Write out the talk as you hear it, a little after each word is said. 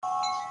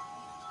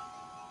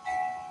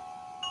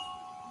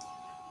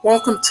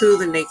Welcome to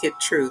the Naked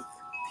Truth.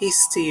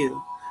 Peace to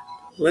you.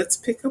 Let's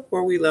pick up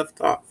where we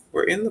left off.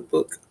 We're in the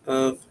book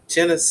of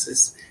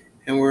Genesis,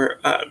 and we're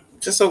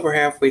just over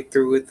halfway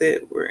through with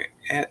it. We're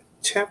at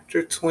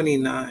chapter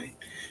 29.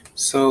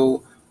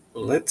 So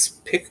let's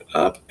pick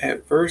up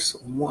at verse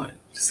 1.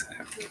 Just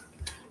have to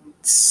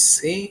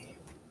see.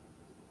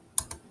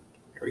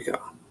 Here we go.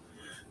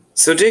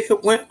 So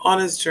Jacob went on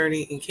his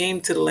journey and came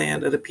to the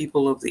land of the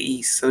people of the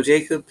east. So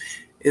Jacob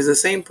is the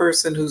same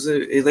person who's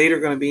later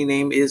going to be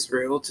named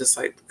Israel, just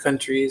like the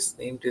country is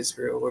named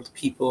Israel or the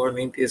people are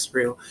named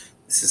Israel.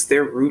 This is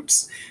their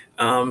roots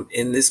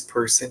in this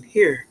person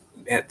here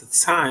at the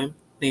time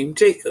named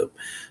Jacob.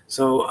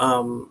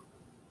 So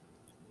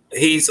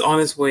he's on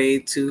his way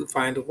to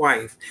find a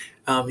wife.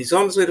 He's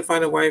on his way to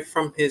find a wife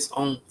from his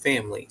own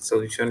family.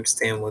 So you should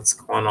understand what's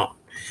going on.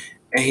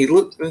 And he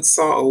looked and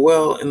saw a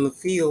well in the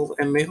field,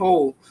 and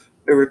behold,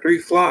 there were 3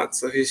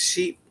 flocks of his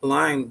sheep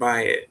lying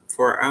by it.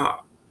 For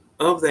out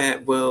of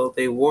that well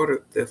they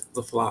watered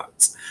the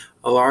flocks.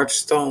 A large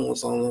stone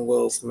was on the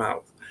well's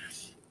mouth.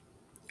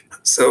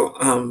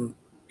 So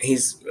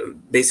he's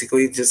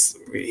basically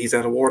he's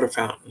at a water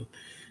fountain,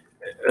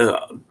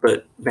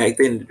 but back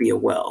then it'd be a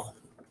well.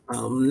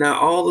 Now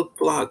all the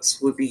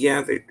flocks would be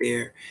gathered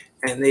there,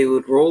 and they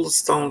would roll the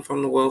stone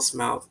from the well's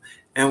mouth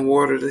and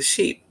water the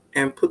sheep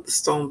and put the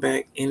stone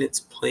back in its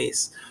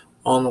place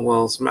on the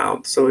well's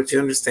mouth. So that you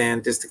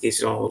understand, just in case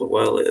you don't know what a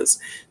well is,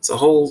 it's a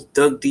hole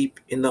dug deep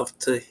enough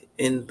to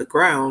in the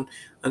ground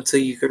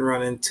until you can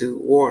run into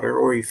water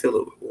or you fill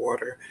it with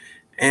water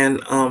and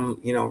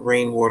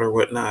rainwater,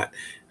 whatnot.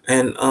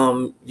 And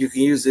you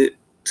can use it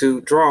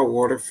to draw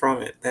water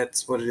from it.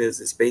 That's what it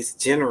is. It's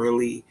based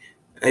generally,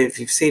 if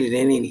you've seen it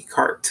in any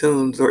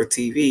cartoons or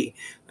TV,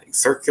 like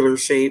circular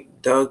shape,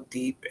 dug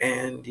deep,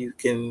 and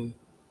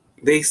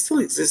they still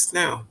exist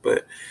now,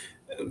 but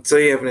so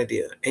you have an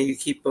idea. And you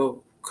keep a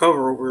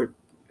cover over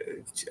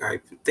it, I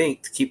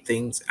think, to keep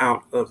things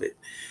out of it.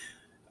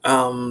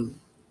 Um,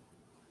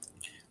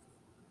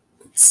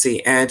 let's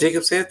see. And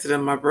Jacob said to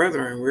them, "My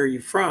brethren, where are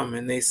you from?"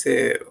 And they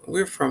said,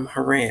 "We're from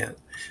Haran."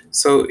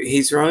 So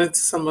he's run into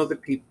some other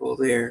people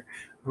there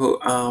who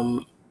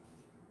are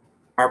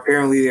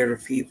apparently there to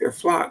feed their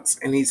flocks.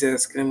 And he's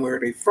asking them where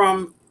they're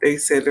from. They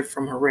said they're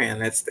from Haran.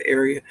 That's the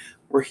area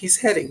where he's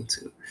heading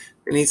to.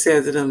 And he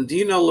said to them, "Do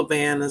you know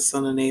Laban, the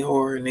son of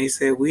Nahor?" And they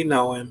said, "We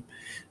know him."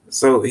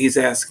 So he's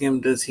asking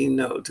him,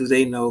 do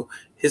they know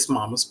his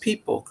mama's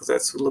people? Because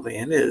that's who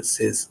Laban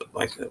is,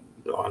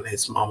 on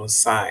his mama's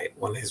side,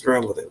 one of his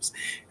relatives.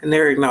 And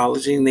they're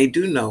acknowledging they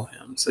do know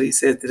him. So he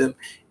said to them,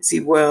 "Is he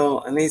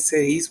well?" And they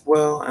said, "He's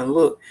well. And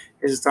look,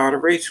 his daughter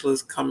Rachel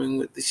is coming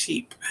with the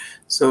sheep."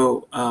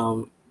 So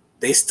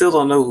they still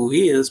don't know who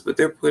he is, but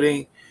they're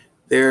putting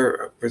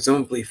their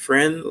presumably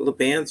friend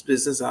Laban's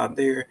business out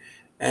there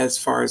as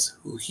far as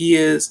who he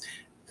is,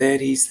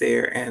 that he's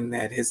there, and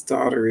that his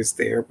daughter is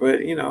there. But,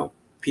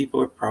 people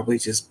are probably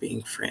just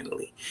being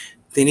friendly.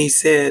 Then he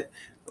said,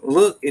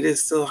 "Look, it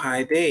is still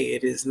high day.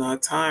 It is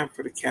not time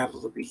for the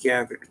cattle to be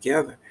gathered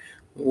together.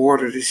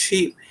 Water the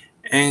sheep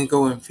and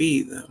go and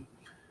feed them."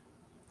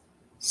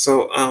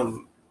 So,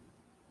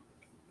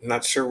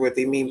 not sure what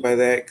they mean by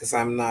that because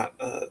I'm not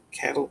a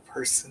cattle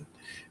person.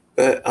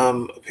 But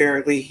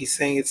apparently he's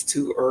saying it's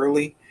too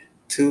early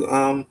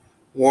to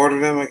water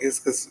them. I guess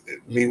because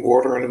me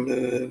watering them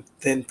and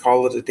then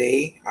call it a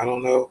day. I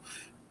don't know.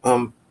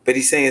 But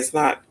he's saying it's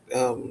not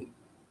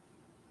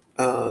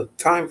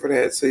time for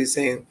that. So he's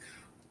saying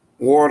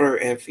water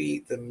and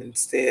feed them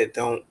instead.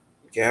 Don't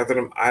gather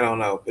them. I don't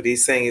know. But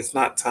he's saying it's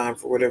not time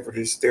for whatever it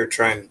is they're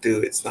trying to do.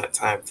 It's not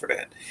time for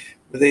that.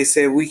 But they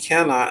said, "We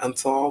cannot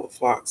until all the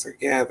flocks are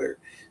gathered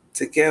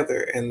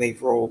together and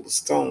they've rolled the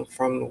stone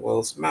from the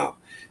well's mouth.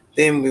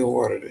 Then we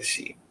water the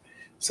sheep."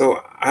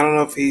 So I don't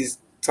know if he's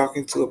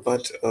talking to a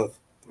bunch of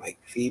like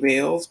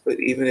females, but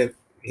even if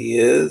he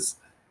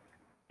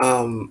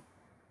um,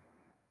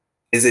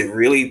 is it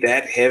really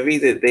that heavy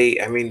that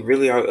I mean,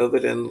 really, other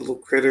than little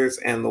critters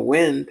and the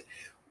wind,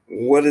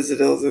 what is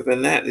it other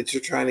than that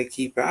you're trying to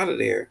keep out of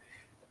there?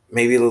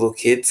 Maybe little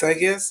kids, I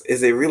guess.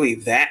 Is it really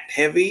that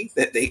heavy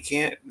that they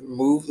can't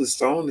move the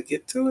stone to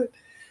get to it?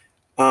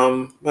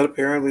 But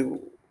apparently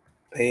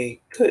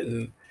they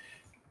couldn't.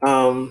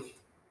 Um,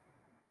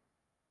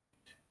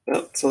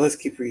 well, so let's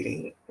keep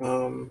reading.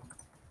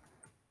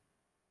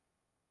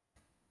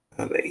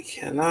 They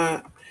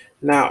cannot.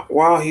 Now,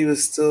 while he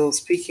was still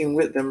speaking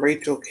with them,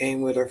 Rachel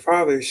came with her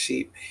father's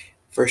sheep,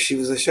 for she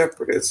was a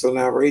shepherdess. So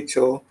now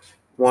Rachel,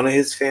 one of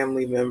his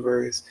family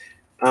members,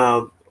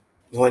 um,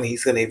 one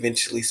he's going to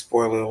eventually,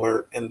 spoiler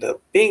alert, end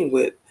up being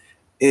with,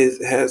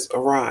 has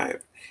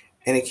arrived.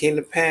 And it came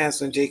to pass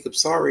when Jacob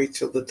saw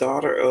Rachel, the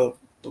daughter of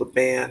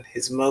Laban,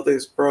 his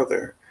mother's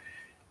brother,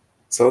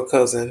 so a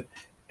cousin,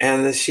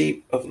 and the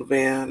sheep of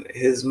Laban,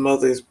 his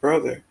mother's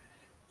brother,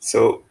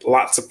 so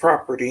lots of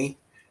property,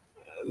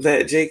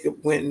 that Jacob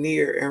went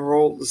near and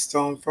rolled the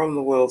stone from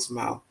the well's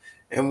mouth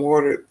and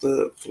watered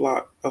the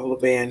flock of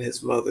Laban,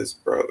 his mother's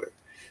brother.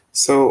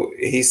 So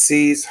he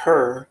sees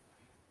her,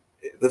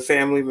 the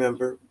family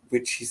member,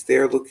 which he's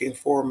there looking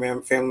for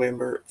a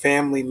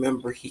family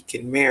member he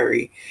can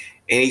marry,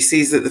 and he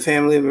sees that the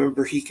family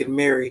member he can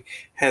marry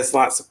has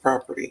lots of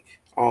property,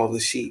 all the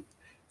sheep.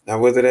 Now,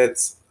 whether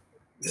that's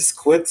this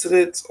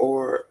coincidence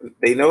or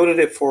they noted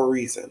it for a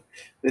reason.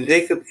 Then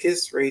Jacob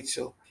kissed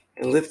Rachel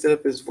and lifted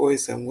up his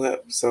voice and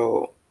wept.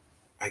 So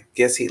I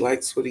guess he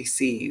likes what he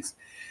sees.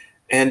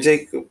 And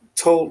Jacob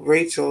told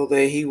Rachel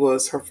that he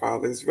was her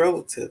father's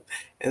relative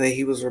and that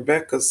he was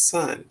Rebekah's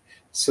son.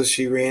 So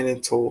she ran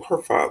and told her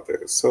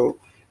father. So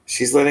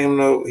she's letting him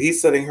know,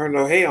 he's letting her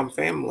know, hey, I'm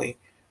family.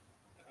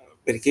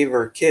 But he gave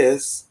her a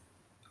kiss,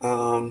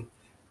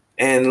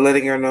 and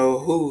letting her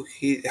know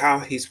how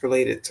he's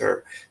related to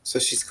her. So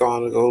she's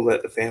gone to go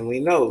let the family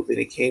know. Then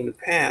it came to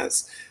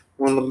pass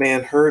when the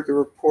man heard the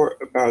report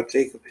about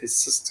Jacob, his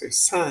sister's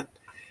son,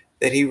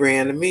 that he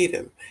ran to meet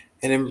him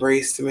and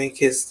embraced him and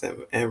kissed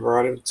him and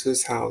brought him to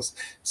his house.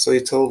 So he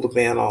told the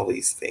man all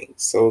these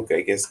things. So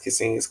I guess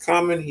kissing is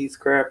common. He's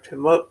grabbed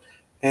him up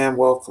and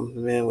welcomed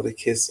the man with a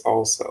kiss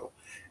also.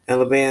 And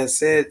Laban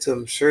said to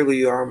him, surely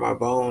you are my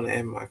bone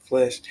and my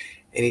flesh.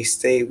 And he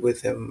stayed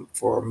with him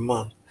for a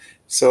month.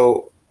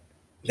 So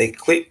they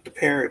clicked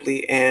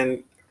apparently,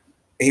 and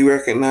he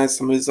recognized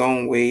some of his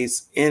own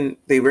ways, and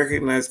they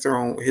recognized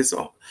his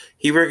own.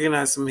 He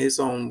recognized some of his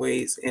own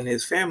ways in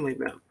his family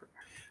member,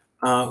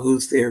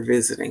 who's there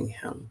visiting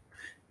him.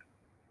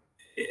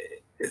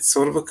 It's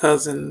sort of a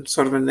cousin,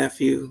 sort of a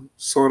nephew,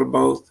 sort of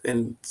both,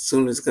 and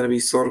soon it's going to be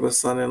sort of a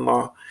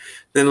son-in-law.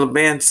 Then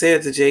Laban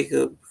said to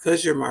Jacob,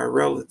 because you're my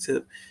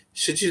relative,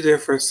 should you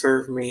therefore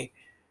serve me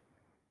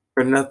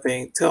for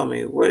nothing? Tell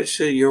me, what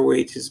should your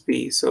wages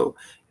be? So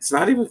it's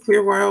not even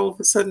clear why all of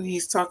a sudden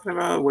he's talking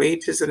about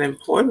wages and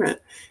employment.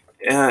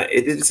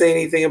 It didn't say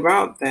anything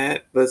about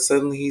that, but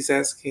suddenly he's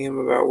asking him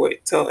about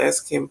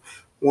asking him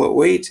what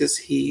wages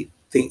he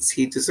thinks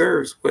he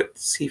deserves. What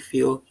does he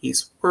feel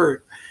he's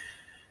worth?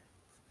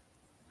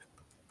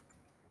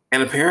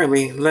 And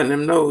apparently letting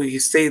him know you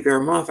stayed there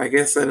a month. I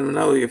guess letting him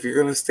know if you're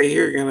going to stay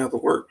here, you're going to have to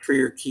work for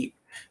your keep.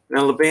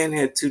 Now Laban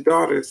had two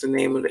daughters. The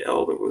name of the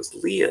elder was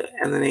Leah,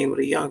 and the name of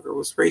the younger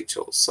was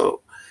Rachel.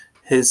 So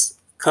his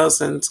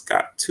cousins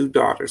got two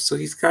daughters. So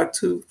he's got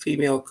two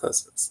female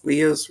cousins.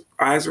 Leah's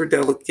eyes were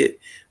delicate,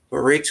 but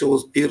Rachel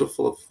was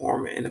beautiful of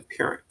form and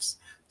appearance.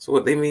 So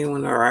what they mean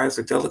when her eyes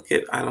are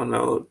delicate, I don't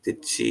know.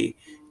 Did she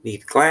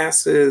need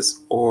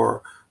glasses,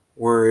 or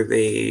were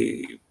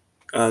they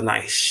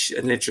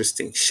an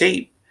interesting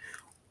shape,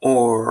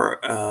 or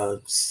a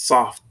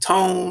soft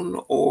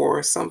tone,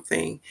 or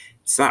something?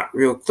 It's not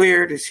real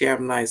clear. Did she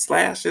have nice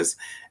lashes?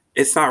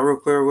 It's not real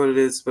clear what it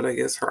is, but I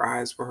guess her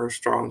eyes were her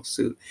strong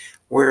suit.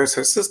 Whereas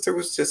her sister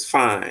was just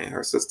fine.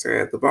 Her sister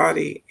had the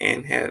body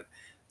and had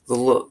the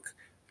look.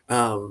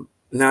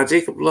 Now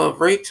Jacob loved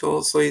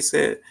Rachel, so he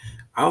said,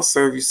 I'll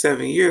serve you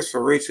 7 years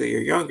for Rachel,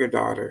 your younger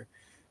daughter.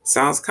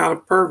 Sounds kind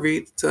of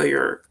pervy to tell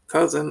your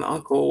cousin,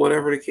 uncle,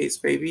 whatever the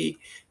case may be,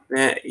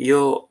 that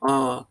you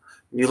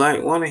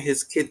like one of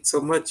his kids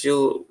so much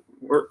you'll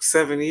work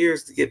 7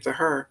 years to get to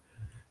her.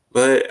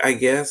 But I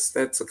guess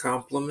that's a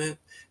compliment,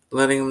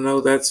 letting him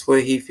know that's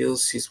what he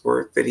feels she's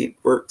worth, that he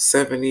worked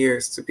 7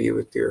 years to be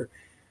with your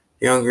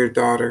younger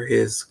daughter,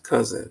 his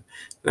cousin.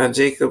 Now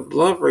Jacob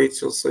loved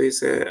Rachel, so he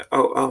said,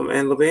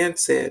 and Laban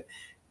said,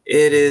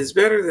 it is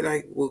better that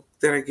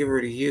I give her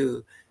to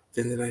you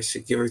than that I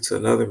should give her to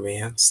another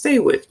man. Stay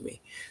with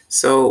me.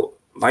 So,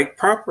 like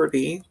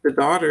property, the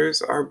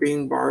daughters are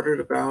being bartered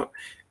about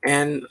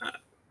and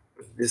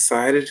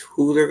decided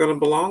who they're going to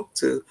belong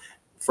to,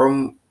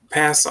 from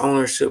past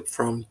ownership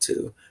from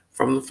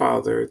the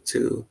father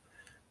to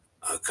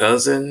a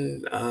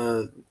cousin,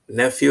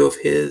 nephew of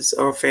his,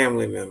 or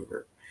family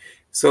member.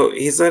 So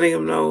he's letting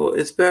him know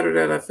it's better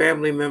that a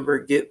family member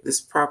get this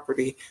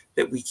property,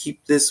 that we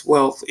keep this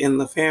wealth in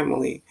the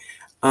family,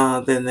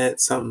 than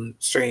that some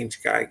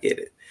strange guy get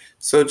it.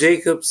 So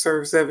Jacob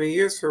served 7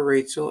 years for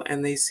Rachel,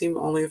 and they seemed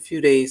only a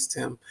few days to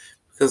him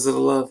because of the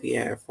love he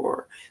had for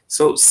her.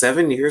 So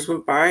 7 years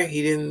went by.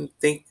 He didn't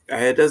think,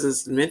 it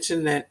doesn't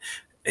mention that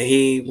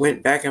he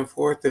went back and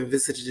forth and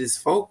visited his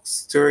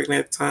folks during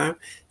that time,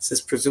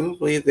 since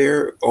presumably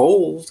they're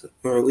old,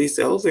 or at least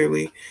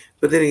elderly.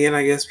 But then again,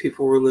 I guess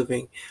people were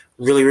living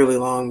really, really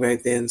long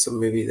back then, so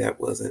maybe that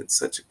wasn't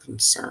such a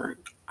concern.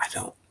 I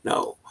don't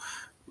know.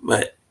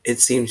 But it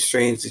seems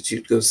strange that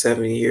you'd go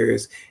 7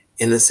 years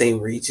in the same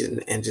region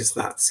and just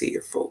not see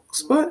your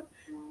folks. But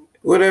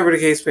whatever the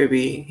case may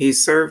be, he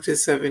served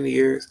his 7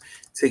 years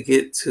to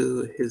get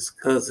to his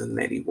cousin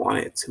that he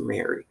wanted to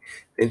marry.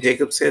 Then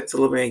Jacob said to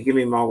Laban, give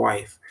me my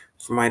wife,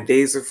 for my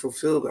days are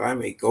fulfilled that I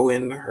may go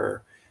into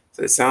her.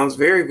 So it sounds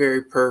very,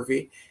 very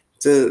pervy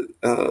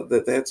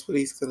that's what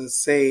he's going to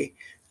say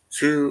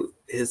to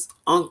his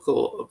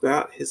uncle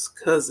about his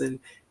cousin.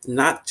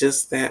 Not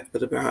just that,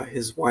 but about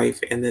his wife,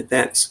 and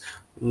that's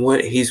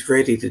what he's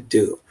ready to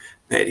do,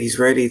 that he's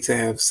ready to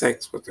have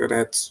sex with her.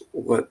 That's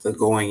what the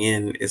going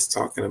in is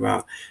talking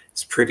about.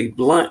 It's pretty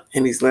blunt,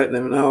 and he's letting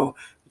them know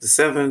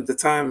the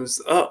time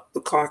is up, the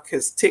clock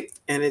has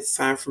ticked, and it's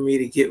time for me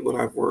to get what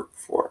I've worked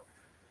for.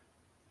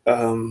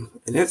 And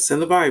it's in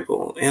the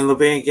Bible. And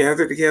Laban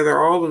gathered together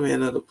all the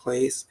men of the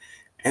place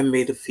and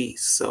made a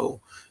feast.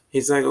 So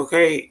he's like,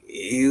 okay,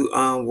 you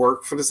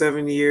work for the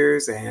 7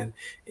 years, and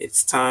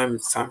it's time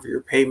for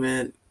your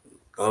payment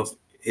of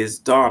his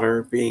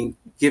daughter being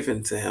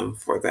given to him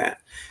for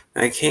that.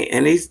 And I can't,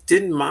 and he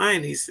didn't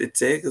mind. He said,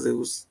 because it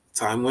was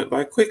time went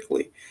by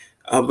quickly,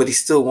 but he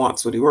still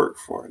wants what he worked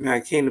for. Now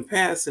it came to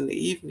pass in the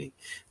evening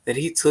that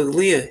he took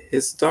Leah,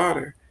 his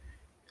daughter,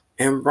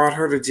 and brought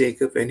her to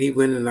Jacob, and he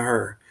went into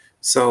her.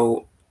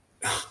 So,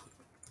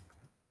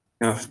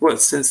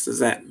 what sense does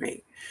that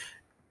make?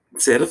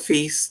 Said a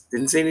feast,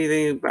 didn't say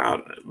anything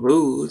about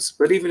booze,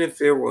 but even if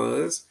there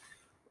was,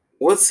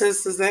 what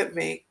sense does that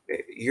make?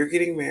 You're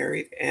getting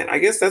married, and I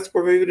guess that's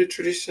where maybe the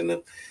tradition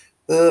of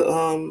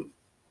the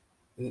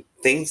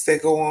things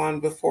that go on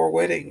before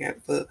wedding,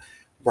 at the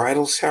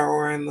bridal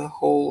shower and the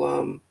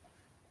whole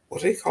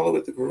what do they call it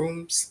with the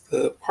grooms,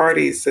 the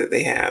parties that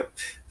they have,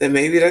 then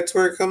maybe that's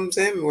where it comes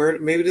in, where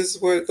maybe this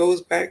is where it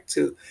goes back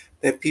to,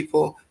 that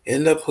people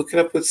end up hooking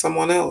up with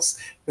someone else.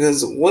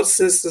 Because what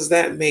sense does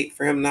that make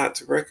for him not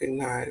to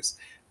recognize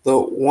the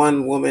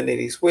one woman that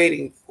he's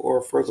waiting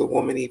for the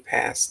woman he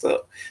passed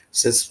up?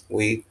 Since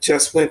we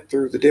just went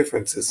through the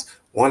differences,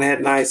 one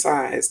had nice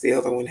eyes, the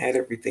other one had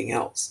everything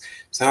else.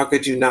 So how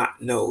could you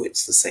not know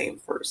it's the same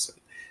person?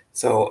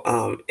 So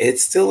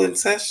it's still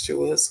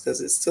incestuous because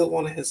it's still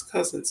one of his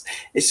cousins.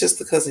 It's just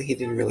the cousin he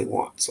didn't really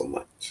want so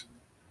much.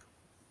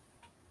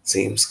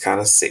 Seems kind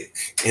of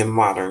sick in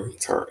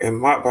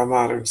by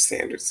modern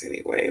standards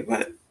anyway.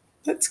 But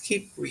let's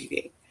keep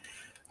reading.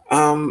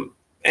 Um,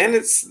 and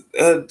it's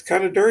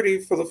kind of dirty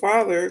for the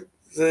father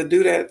to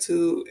do that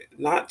to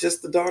not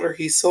just the daughter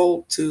he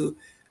sold to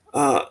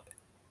uh,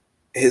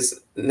 his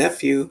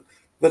nephew,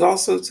 but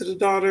also to the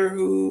daughter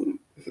who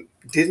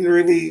didn't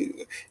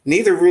really,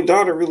 neither real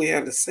daughter really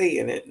had a say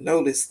in it.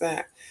 Notice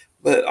that.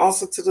 But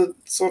also to the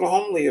sort of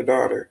homelier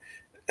daughter.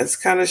 It's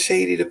kind of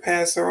shady to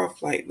pass her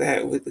off like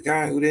that with the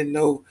guy who didn't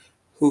know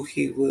who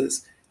he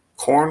was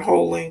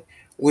cornholing,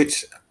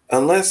 which,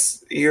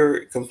 unless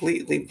you're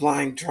completely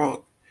blind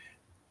drunk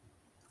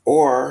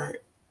or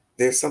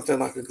there's something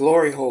like a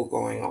glory hole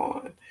going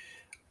on,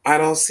 I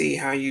don't see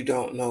how you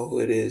don't know who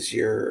it is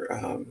you're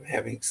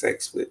having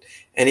sex with.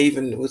 And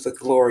even with a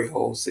glory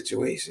hole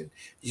situation,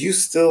 you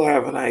still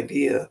have an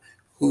idea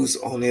who's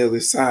on the other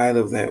side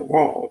of that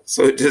wall.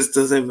 So it just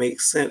doesn't make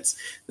sense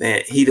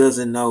that he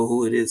doesn't know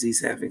who it is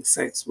he's having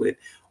sex with,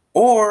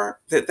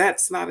 or that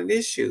that's not an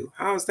issue.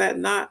 How is that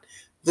not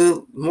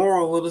the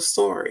moral of the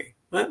story?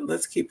 But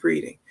let's keep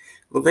reading.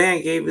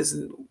 Laban gave his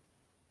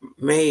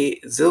maid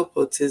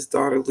Zilpah to his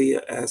daughter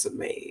Leah as a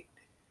maid.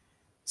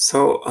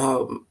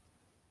 So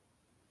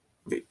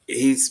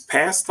he's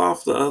passed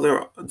off the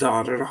other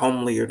daughter, the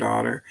homelier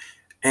daughter,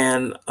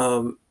 and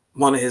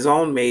one of his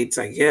own maids,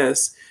 I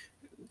guess,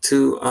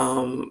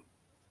 to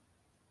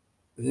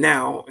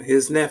now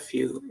his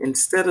nephew,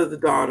 instead of the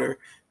daughter,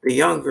 the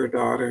younger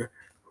daughter,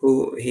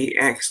 who he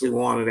actually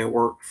wanted and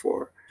worked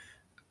for.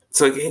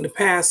 So it came to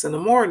pass in the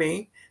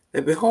morning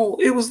that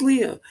behold, it was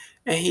Leah.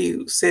 And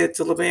he said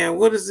to Laban,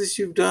 what is this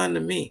you've done to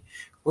me?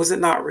 Was it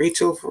not for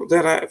Rachel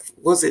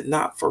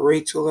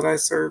that I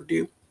served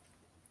you?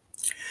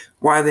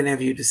 Why then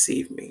have you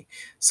deceived me?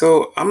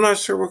 So I'm not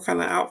sure what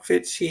kind of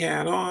outfit she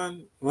had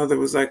on, whether it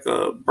was like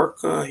a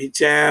burqa,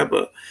 hijab,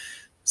 a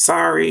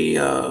sari,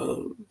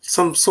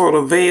 some sort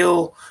of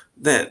veil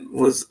that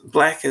was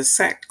black as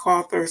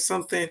sackcloth or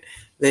something,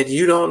 that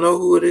you don't know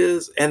who it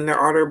is, and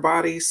are their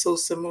bodies so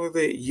similar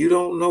that you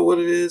don't know what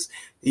it is?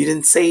 You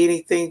didn't say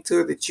anything to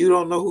her, that you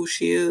don't know who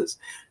she is?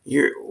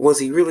 Was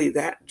he really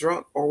that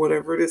drunk or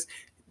whatever it is?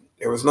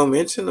 There was no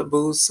mention of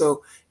booze.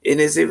 So, and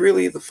is it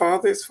really the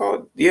father's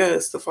fault?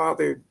 Yes, the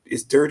father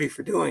is dirty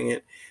for doing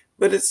it,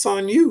 but it's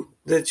on you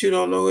that you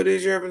don't know who it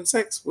is you're having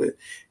sex with.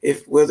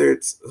 If whether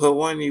it's the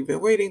one you've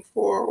been waiting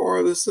for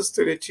or the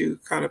sister that you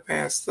kind of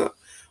passed up,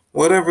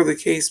 whatever the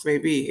case may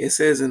be, it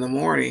says in the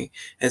morning,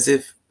 as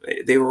if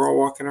they were all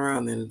walking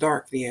around in the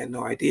dark and he had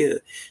no idea.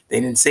 They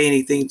didn't say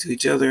anything to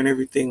each other and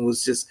everything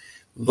was just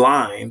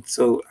blind.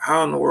 So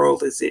how in the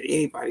world is it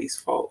anybody's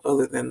fault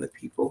other than the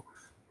people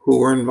who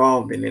were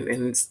involved in it?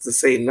 And it's to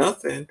say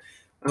nothing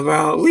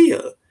about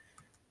Leah.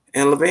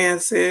 And Laban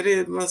said,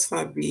 it must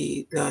not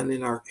be done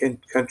in our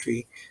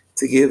country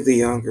to give the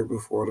younger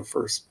before the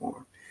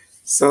firstborn.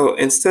 So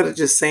instead of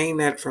just saying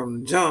that from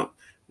the jump,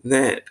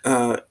 that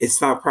it's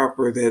not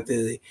proper that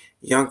the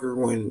younger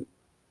one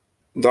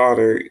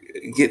daughter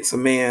gets a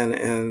man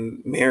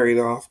and married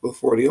off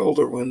before the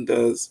older one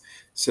does,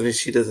 so that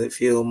she doesn't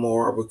feel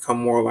more or become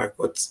more like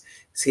what's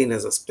seen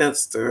as a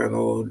spinster and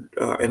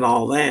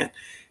all that.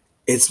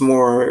 It's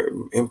more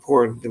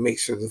important to make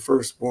sure the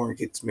firstborn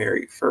gets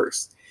married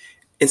first.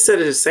 Instead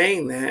of just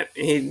saying that,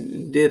 he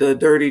did a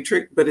dirty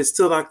trick, but it's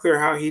still not clear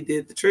how he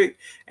did the trick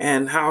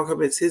and how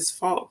come it's his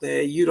fault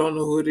that you don't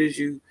know who it is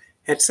you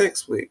had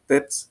sex with.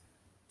 That's,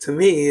 to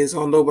me, is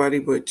on nobody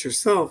but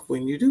yourself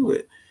when you do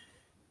it.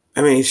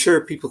 I mean,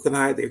 sure, people can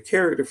hide their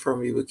character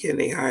from you, but can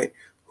they hide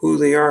who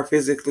they are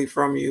physically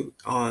from you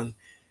on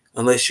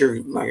unless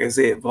you're, like I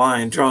said,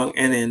 blind, drunk,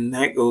 and then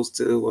that goes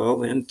to, well,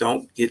 then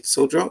don't get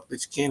so drunk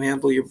that you can't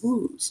handle your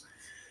booze.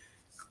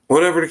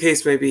 Whatever the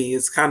case may be,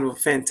 it's kind of a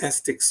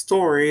fantastic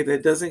story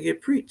that doesn't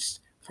get preached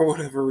for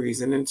whatever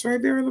reason, and it's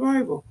right there in the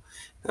Bible.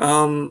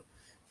 Um,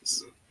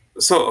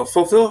 so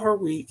fulfill her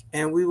week,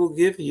 and we will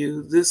give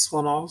you this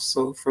one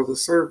also for the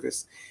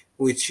service,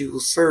 which you will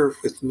serve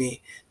with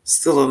me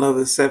still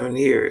another 7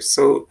 years.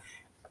 So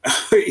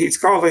he's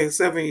calling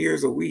 7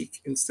 years a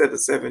week instead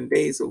of 7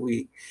 days a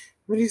week.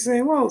 But he's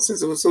saying, well,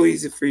 since it was so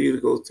easy for you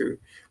to go through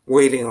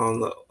waiting on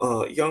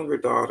the younger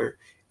daughter,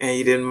 and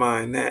you didn't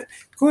mind that,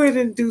 go ahead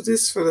and do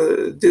this for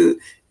the do.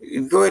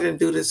 Go ahead and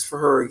do this for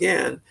her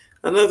again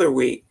another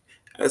week,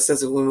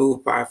 since it will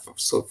move by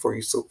for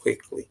you so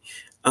quickly.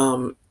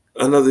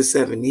 Another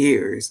 7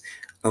 years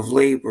of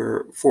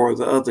labor for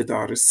the other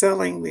daughter,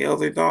 selling the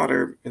other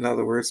daughter, in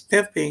other words,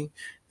 pimping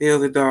the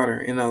other daughter,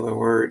 in other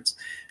words.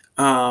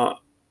 Uh,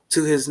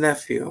 to his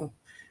nephew,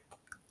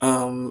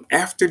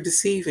 after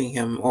deceiving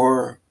him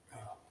or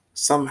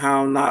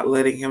somehow not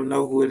letting him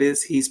know who it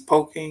is he's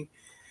poking.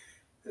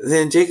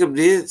 Then Jacob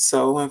did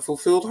so and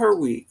fulfilled her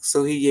week.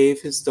 So he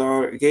gave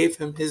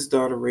him his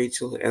daughter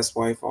Rachel as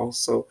wife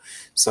also.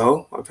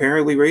 So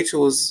apparently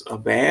Rachel was a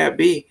bad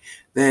bee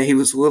that he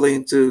was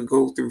willing to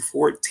go through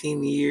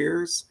 14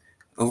 years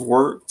of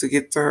work to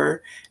get to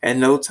her. At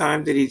no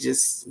time did he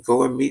just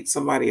go and meet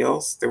somebody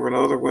else. There were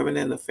no other women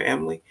in the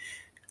family.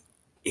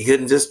 He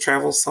couldn't just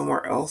travel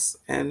somewhere else.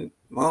 And,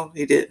 well,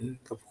 he didn't,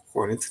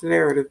 according to the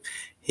narrative.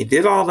 He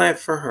did all that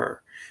for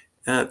her,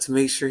 to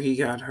make sure he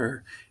got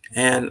her.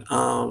 And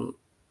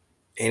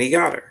he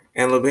got her.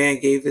 And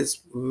Laban gave his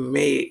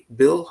maid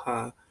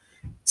Bilhah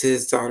to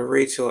his daughter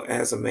Rachel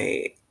as a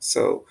maid.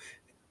 So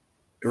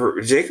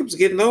Jacob's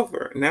getting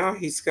over. Now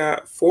he's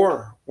got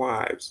 4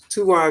 wives,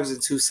 2 wives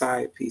and 2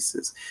 side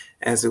pieces,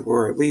 as it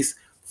were. At least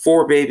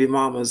 4 baby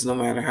mamas, no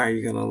matter how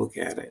you're going to look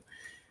at it.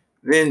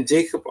 Then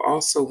Jacob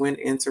also went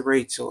into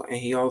Rachel, and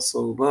he also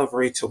loved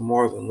Rachel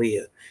more than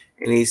Leah.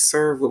 And he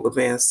served with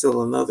Laban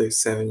still another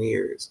 7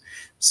 years.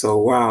 So,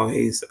 wow,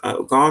 he's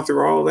gone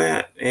through all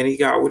that, and he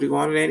got what he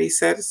wanted, and he's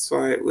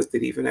satisfied with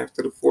it even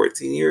after the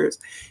 14 years.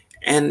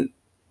 And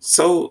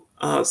so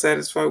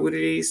satisfied with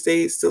it, he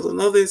stayed still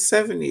another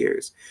 7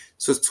 years.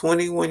 So,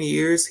 21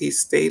 years he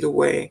stayed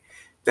away.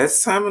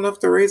 That's time enough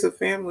to raise a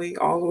family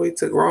all the way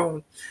to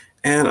grown.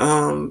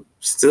 And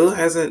still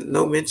hasn't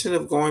no mention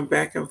of going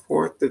back and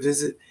forth to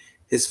visit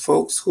his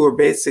folks who are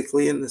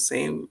basically in the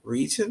same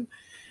region.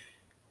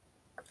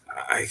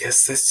 I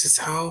guess that's just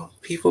how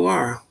people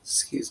are.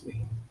 Excuse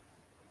me.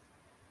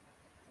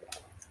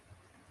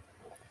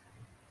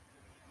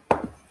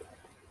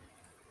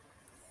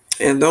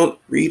 And don't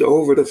read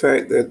over the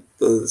fact that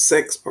the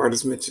sex part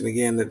is mentioned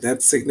again,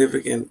 that's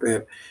significant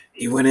that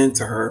he went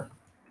into her.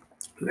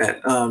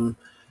 That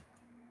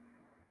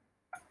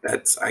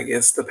That's, I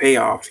guess, the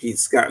payoff.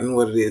 He's gotten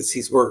what it is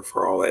he's worked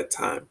for all that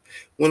time.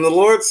 When the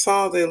Lord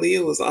saw that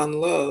Leah was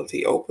unloved,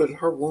 he opened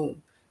her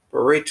womb, but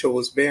Rachel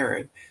was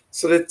barren.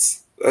 So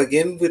that's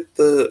again with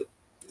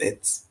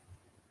it's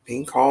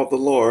being called the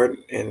Lord,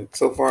 and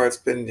so far it's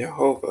been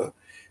Jehovah.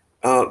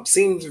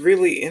 Seems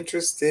really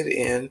interested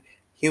in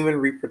human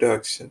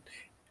reproduction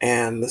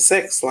and the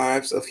sex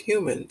lives of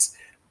humans,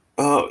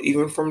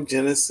 even from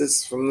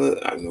Genesis, I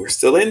mean, we're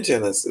still in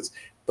Genesis,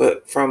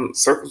 but from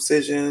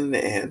circumcision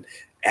and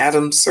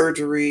Adam's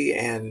surgery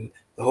and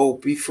the whole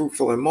be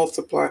fruitful and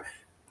multiply,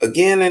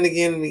 again and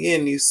again and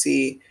again, you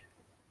see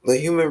the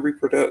human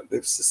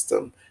reproductive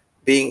system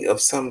being of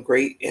some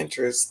great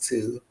interest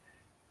to,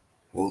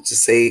 we'll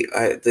just say,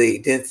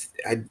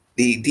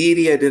 the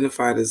deity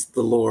identified as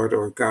the Lord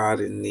or God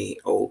in the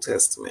Old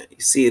Testament.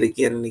 You see it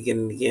again and again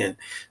and again.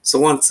 So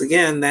once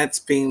again, that's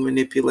being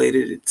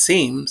manipulated, it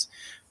seems,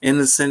 in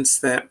the sense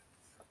that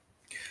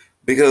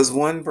because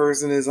one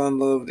person is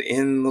unloved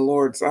in the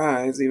Lord's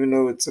eyes, even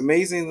though it's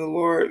amazing the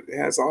Lord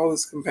has all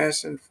this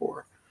compassion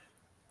for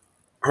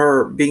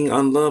her being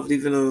unloved,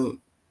 even though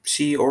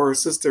she or her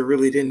sister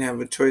really didn't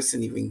have a choice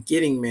in even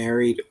getting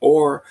married,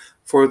 or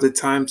for the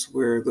times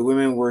where the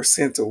women were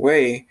sent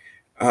away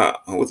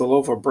with a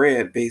loaf of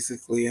bread,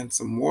 basically, and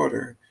some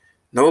water.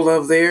 No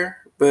love there,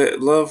 but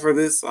love for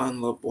this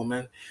unloved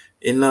woman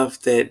enough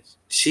that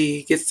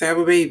she gets to have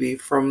a baby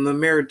from the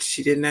marriage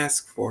she didn't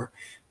ask for.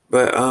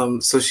 But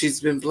so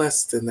she's been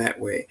blessed in that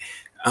way.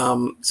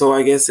 So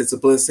I guess it's a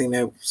blessing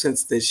that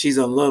since that she's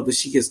unloved, but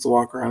she gets to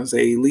walk around and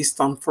say, at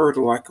least I'm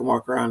fertile. I can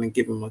walk around and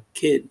give him a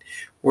kid,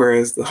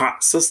 whereas the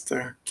hot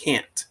sister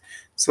can't.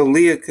 So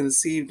Leah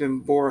conceived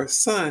and bore a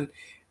son,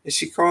 and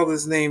she called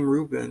his name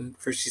Reuben,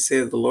 for she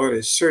said, the Lord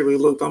has surely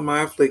looked on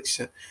my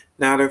affliction.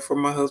 Now therefore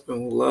my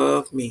husband will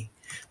love me.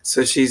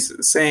 So she's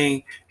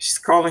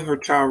calling her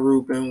child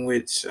Reuben,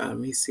 which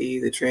you see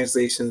the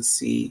translation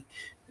see,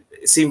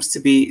 it seems to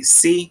be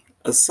see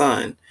a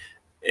son,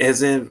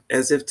 as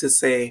if to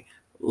say,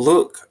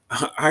 look,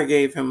 I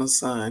gave him a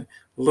son.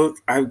 Look,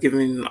 I've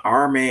given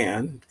our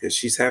man, because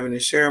she's having to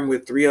share him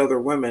with 3 other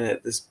women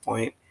at this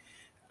point.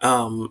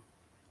 I'm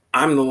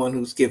the one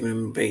who's giving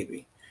him a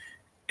baby.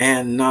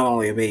 And not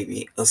only a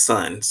baby, a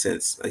son,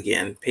 since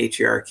again,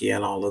 patriarchy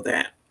and all of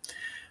that.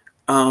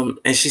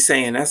 And she's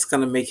saying that's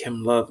going to make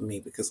him love me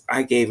because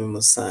I gave him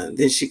a son.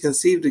 Then she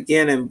conceived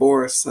again and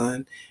bore a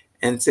son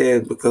and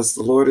said, because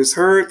the Lord has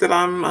heard that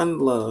I'm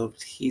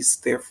unloved, he's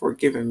therefore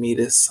given me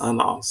this son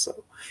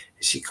also.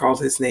 And she called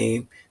his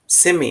name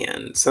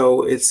Simeon.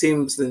 So it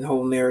seems the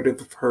whole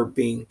narrative of her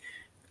being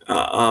uh,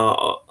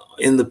 uh,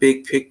 in the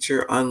big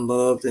picture,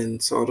 unloved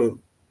and sort of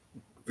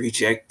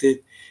rejected,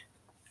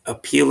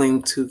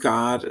 appealing to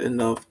God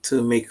enough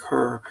to make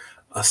her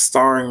a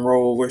starring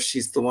role where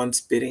she's the one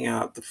spitting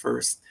out the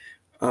first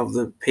of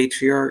the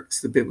patriarchs,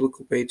 the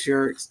biblical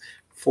patriarchs,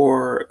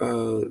 for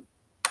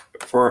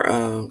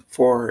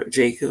for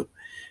Jacob.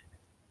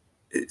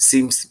 It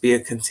seems to be a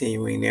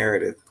continuing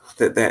narrative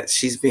that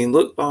she's being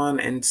looked on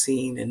and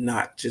seen and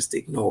not just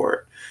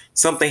ignored.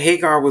 Something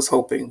Hagar was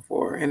hoping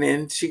for, and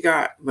then she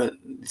got, but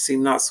it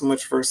seemed not so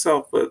much for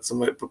herself, but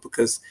but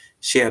because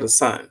she had a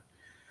son,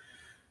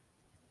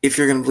 if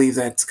you're going to believe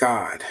that's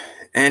God.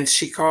 And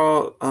she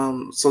called,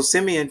 so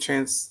Simeon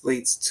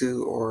translates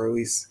to, or at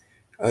least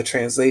a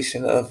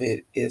translation of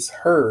it is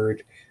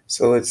heard.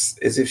 So it's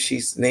as if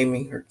she's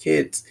naming her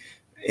kids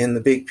in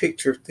the big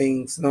picture of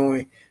things,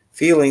 knowing,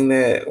 feeling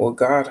that, well,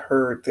 God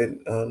heard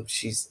that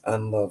she's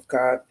unloved.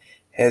 God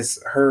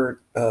has heard,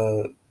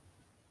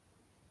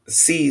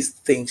 sees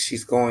things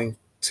she's going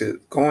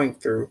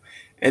through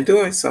and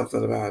doing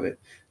something about it.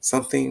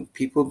 Something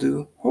people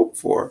do hope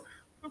for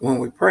when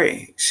we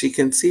pray. She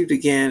conceived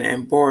again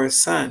and bore a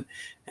son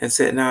and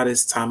said, now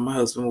this time my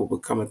husband will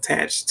become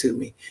attached to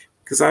me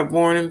because I've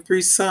borne him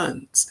 3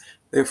 sons.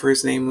 Therefore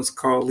his name was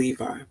called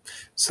Levi.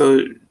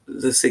 So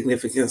the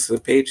significance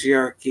of the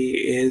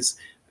patriarchy is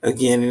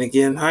again and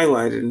again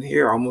highlighted in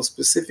here almost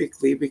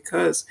specifically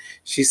because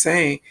she's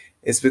saying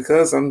it's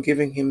because I'm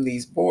giving him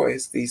these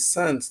boys, these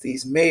sons,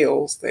 these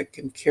males that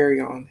can carry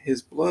on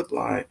his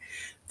bloodline.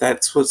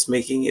 That's what's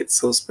making it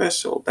so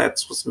special.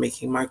 That's what's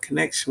making my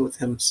connection with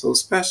him so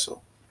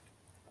special.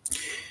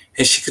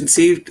 And she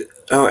conceived,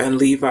 and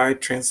Levi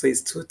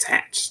translates to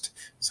attached.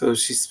 So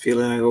she's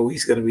feeling like, oh,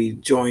 he's going to be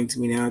joined to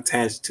me now,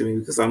 attached to me,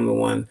 because I'm the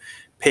one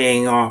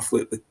paying off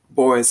with the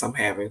boys I'm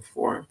having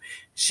for him.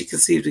 She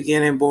conceived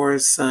again and bore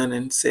a son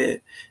and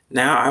said,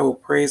 now I will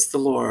praise the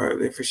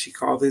Lord. Therefore she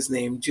called his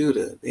name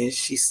Judah. Then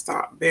she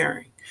stopped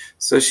bearing.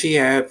 So she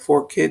had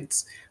 4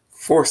 kids,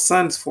 4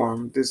 sons for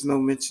him. There's no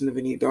mention of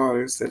any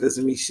daughters. That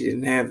doesn't mean she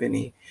didn't have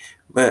any.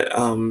 But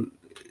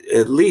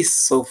at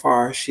least so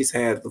far she's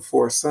had the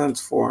 4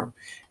 sons for him,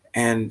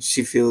 and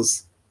she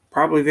feels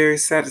probably very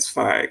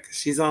satisfied.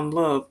 She's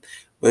unloved,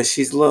 but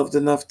she's loved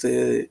enough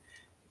to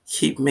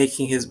keep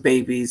making his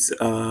babies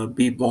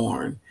be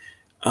born.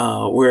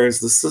 Whereas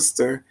the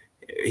sister,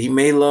 he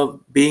may love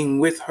being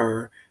with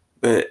her,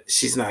 but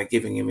she's not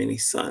giving him any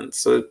sons.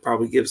 So it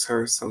probably gives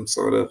her some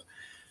sort of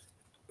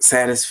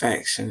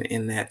satisfaction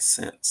in that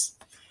sense.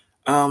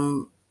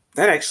 Um,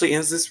 that actually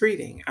ends this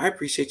reading. I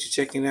appreciate you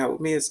checking it out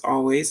with me as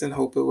always and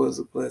hope it was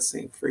a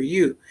blessing for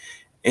you.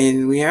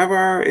 And we have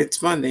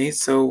it's Monday,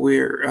 so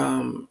we're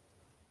um,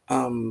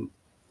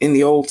 in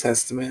the Old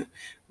Testament.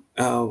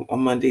 On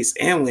Mondays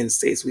and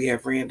Wednesdays, we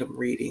have random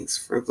readings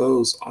for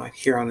those on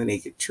here on the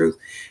Naked Truth.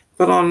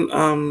 But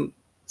on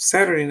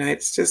Saturday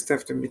nights, just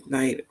after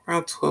midnight,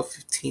 around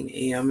 12:15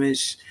 a.m.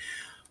 ish,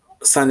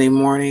 Sunday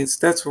mornings,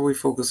 that's where we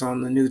focus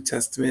on the New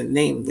Testament,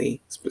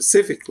 namely,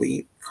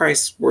 specifically,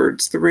 Christ's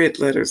words, the red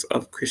letters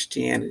of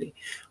Christianity,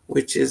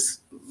 which is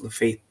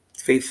the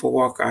faithful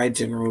walk I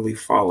generally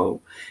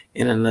follow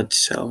in a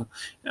nutshell.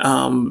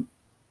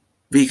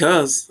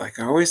 Because, like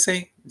I always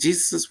say,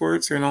 Jesus'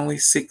 words are in only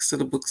 6 of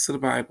the books of the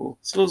Bible.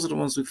 So those are the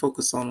ones we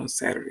focus on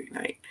Saturday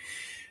night.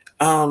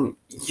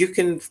 You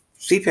can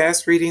see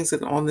past readings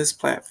on this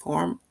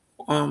platform,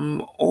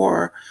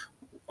 or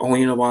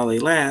while they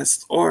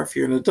last, or if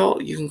you're an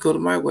adult, you can go to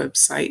my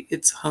website.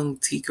 It's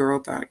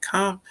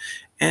hungtgirl.com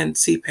and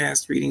see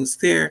past readings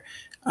there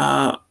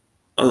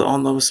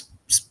on those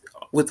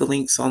with the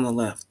links on the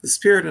left. The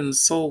Spirit and the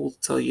Soul will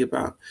tell you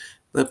about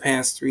the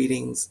past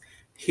readings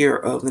here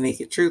of the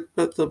Naked Truth,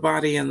 but the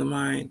Body and the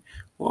Mind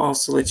will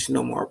also let you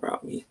know more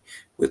about me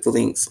with the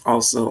links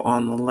also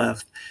on the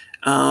left.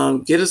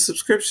 Get a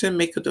subscription,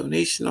 make a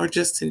donation, or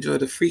just enjoy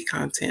the free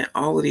content.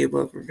 All of the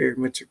above are very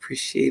much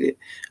appreciated.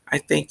 I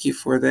thank you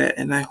for that,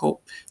 and I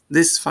hope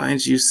this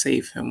finds you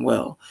safe and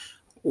well.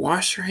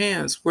 Wash your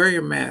hands, wear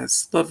your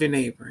mask, love your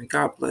neighbor, and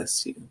God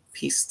bless you.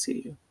 Peace to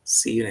you.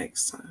 See you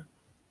next time.